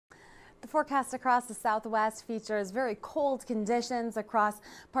The forecast across the Southwest features very cold conditions across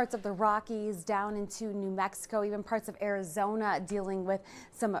parts of the Rockies down into New Mexico, even parts of Arizona dealing with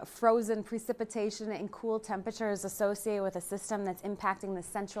some frozen precipitation and cool temperatures associated with a system that's impacting the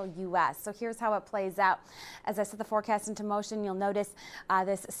central U.S. So here's how it plays out. As I set the forecast into motion, you'll notice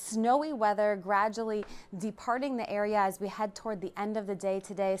this snowy weather gradually departing the area as we head toward the end of the day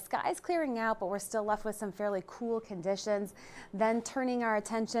today. Skies clearing out, but we're still left with some fairly cool conditions. Then turning our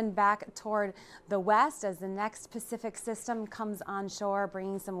attention back toward the west as the next Pacific system comes onshore,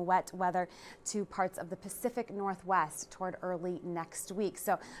 bringing some wet weather to parts of the Pacific Northwest toward early next week.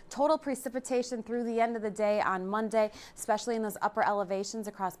 So total precipitation through the end of the day on Monday, especially in those upper elevations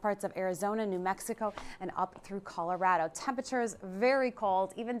across parts of Arizona, New Mexico, and up through Colorado. Temperatures very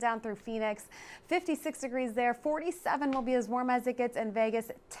cold, even down through Phoenix. 56 degrees there, 47 will be as warm as it gets in Vegas,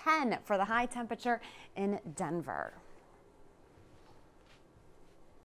 10 for the high temperature in Denver.